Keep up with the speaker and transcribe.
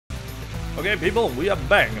Okay, people, we are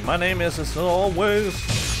back. My name is, as always,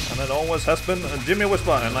 and it always has been, Jimmy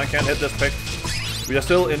Whisper, and I can't hit this pick. We are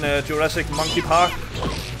still in Jurassic Monkey Park.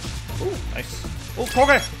 Oh, nice. Oh,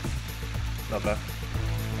 Corgi! Not bad.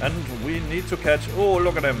 And we need to catch... Oh,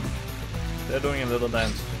 look at them. They're doing a little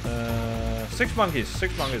dance. 6 monkeys.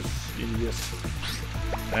 6 monkeys. Yes.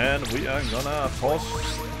 And we are gonna, of course,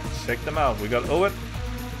 check them out. We got Owen.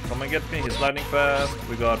 Come and get me. He's lightning fast.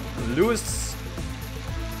 We got Lewis.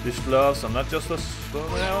 These gloves are not just a slow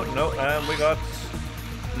down. No. And we got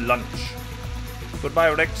Lunch. Goodbye,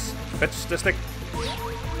 Rex. Fetch the stick.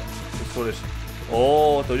 It's foolish.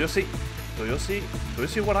 Oh, do you see? Do you see? Do you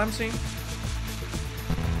see what I'm seeing?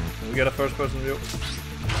 Can we get a first-person view?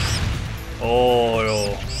 Oh,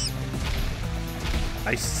 yo.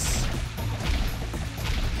 Nice.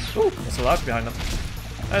 Oh, there's a large behind them.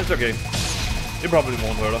 It's okay. He probably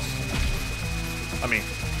won't hurt us. I mean,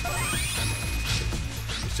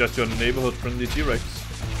 it's just your neighborhood-friendly T-Rex.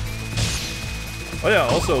 Oh yeah,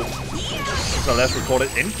 also, since our last recorded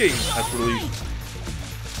Endgame has released.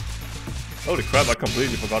 Holy crap, I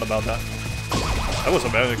completely forgot about that. That was a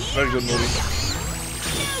very, very good movie.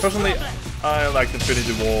 Personally, I liked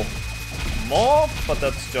Infinity War more, but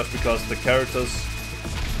that's just because the characters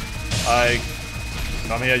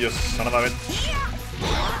come here, you son of a bitch.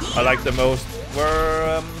 I like the most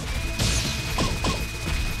were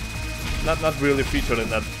not really featured in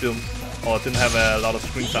that film, or didn't have a lot of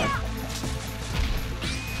screen time.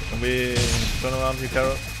 Can we turn around here,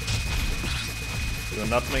 Carol? You're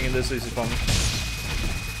not making this easy for me.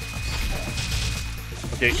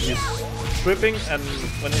 Okay, he's tripping, and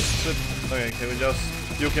when he's tripping... Okay, can we just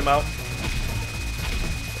duke him out?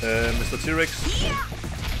 Mr. T-Rex.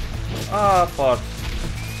 Ah, fuck.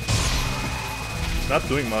 He's not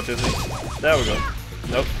doing much, is he? There we go.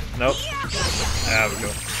 Nope, nope. There we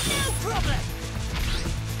go.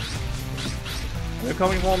 Are you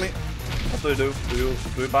coming for me? What do you do?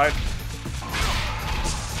 Do you bite?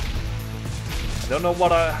 I don't know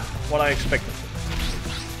what I expected.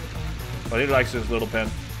 But he likes his little pen.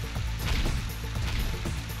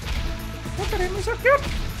 Look at him, he's so cute!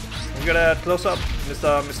 We got a close up,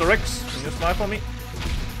 Mr. Rex. Can you smile for me?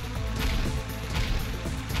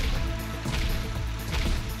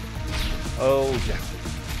 Oh yeah.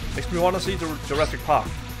 Makes me want to see the Jurassic Park.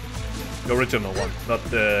 The original one, not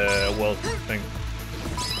the world thing.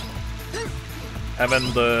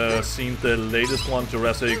 Haven't seen the latest one,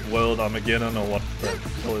 Jurassic World Armageddon, or what the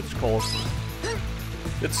hell it's called.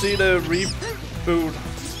 Let's see the reboot,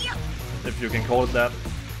 if you can call it that.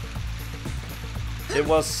 It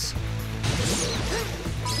was...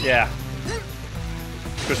 yeah.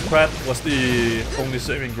 Chris Pratt was the only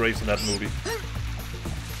saving grace in that movie.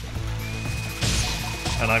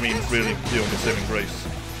 And I mean really the only saving grace.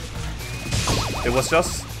 It was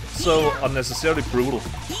just so unnecessarily brutal.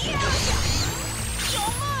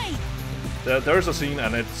 There is a scene,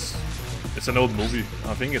 and it's an old movie.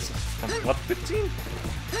 I think it's from what, 15?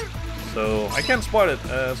 So I can't spoil it.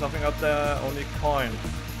 Something up there, only coin.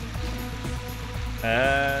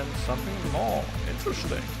 And something more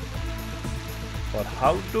interesting. But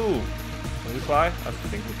how do? Can we try? I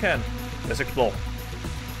think we can. Let's explore.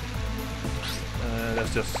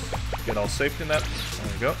 Let's just get our safety net.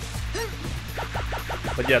 There we go.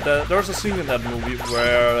 But yeah, there's a scene in that movie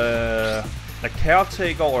where a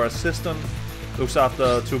caretaker or assistant looks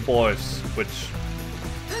after 2 boys, which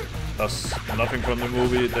does nothing from the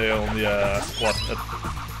movie. They only squat at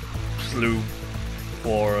blue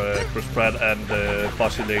for Chris Pratt and the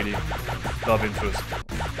bossy lady love interest,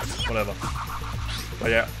 whatever.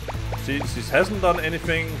 But yeah, she hasn't done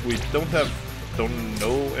anything. We don't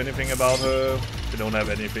know anything about her. We don't have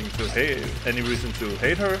anything to hate, any reason to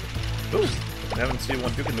hate her. Ooh, we haven't seen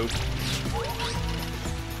what you can do.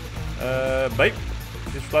 Babe,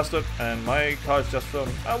 she's flustered, and my car is just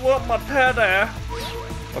filming. I want my pet there.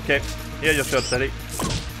 Okay, here you shot, Daddy.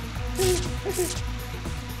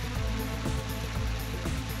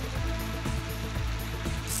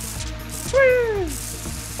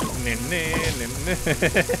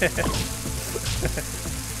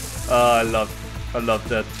 I love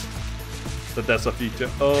that. That's a feature.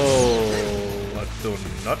 Oh, I do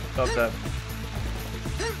not love that.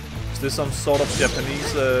 Is this some sort of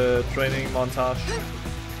Japanese training montage?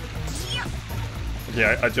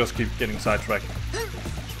 Yeah, I just keep getting sidetracked.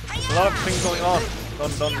 There's a lot of things going on.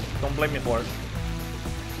 Don't blame me for it.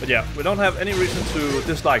 But yeah, we don't have any reason to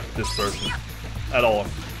dislike this person at all.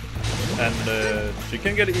 And she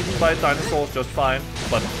can get eaten by dinosaurs just fine,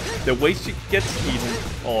 but the way she gets eaten,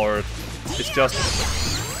 or it's just...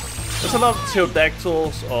 there's a lot of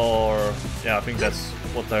pterodactyls, or... yeah, I think that's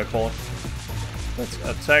what they're called. Let's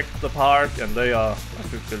attack the park, and they are,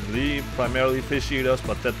 as you believe, primarily fish eaters,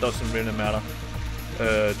 but that doesn't really matter.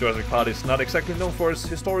 Jurassic Park is not exactly known for its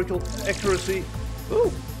historical accuracy.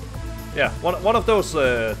 Ooh, yeah, one of those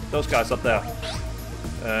guys up there.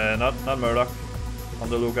 Not Murdoch. On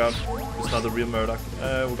the lookout. It's not the real Murdoch.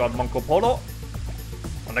 We got Marco Polo.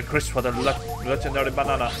 And a Chris for the legendary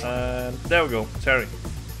banana. And there we go, Terry.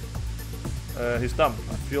 He's dumb.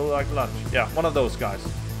 I feel like lunch. Yeah, one of those guys.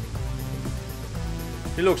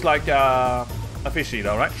 He looks like a fish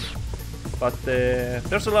eater, right? But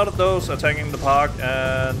there's a lot of those attacking the park,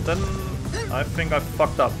 and then I think I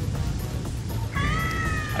fucked up.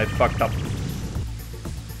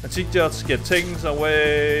 And she just gets things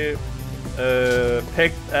away,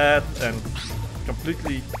 pecked at, and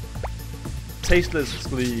completely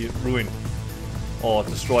tastelessly ruined or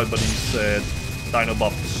destroyed by these dino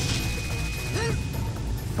bubbles.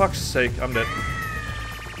 Fuck's sake, I'm dead.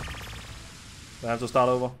 I have to start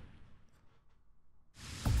over.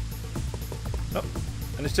 Nope.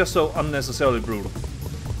 And it's just so unnecessarily brutal.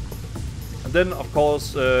 And then, of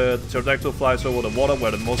course, the pterodactyl flies over the water where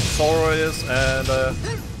the mosasaur is, and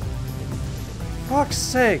fuck's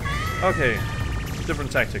sake! Okay,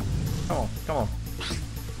 different tactic. Come on, come on.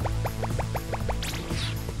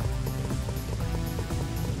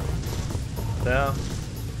 There.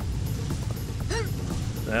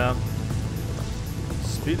 There.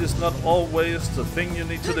 Speed is not always the thing you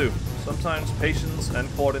need to do. Sometimes patience and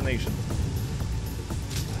coordination.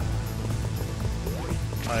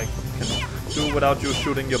 I can do without you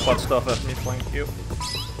shooting your butt stuff at me, thank you.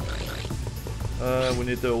 We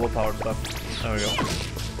need the overpowered stuff. There we go.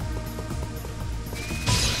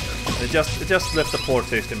 It just left a poor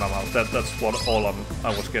taste in my mouth. That's what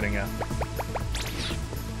I was getting at.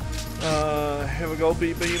 Here we go, be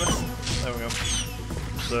even. There we go.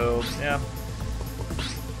 So yeah,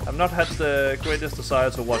 I've not had the greatest desire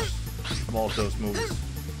to watch more of those movies.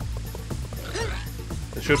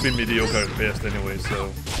 It should be mediocre at best anyway,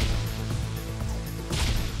 so.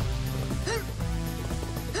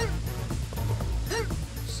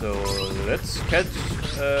 So let's catch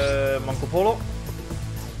Marco Polo.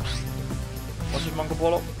 Was it Marco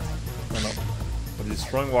Polo? Oh no. But he's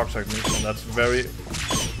throwing rocks at me, and that's very,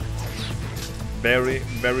 very,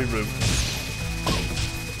 very rude.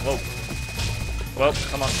 Whoa. Well,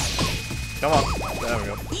 come on. Come on. There we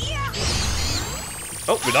go.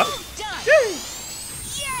 Oh, we're done? Yay!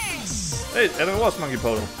 Yes! Hey, and it was Monkey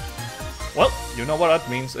Polo. Well, you know what that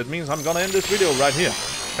means. It means I'm gonna end this video right here.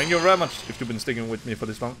 Thank you very much if you've been sticking with me for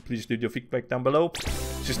this long. Please leave your feedback down below.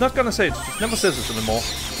 She's not gonna say it. She never says it anymore.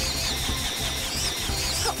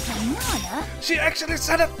 Banana? She actually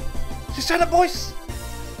said it! She said it, boys!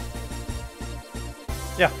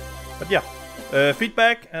 Yeah, but yeah.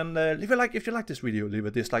 Feedback, and leave a like if you like this video. Leave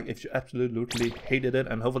a dislike if you absolutely hated it.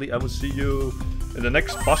 And hopefully I will see you in the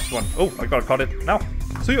next boss one. Oh, I gotta cut it now.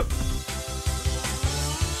 See you!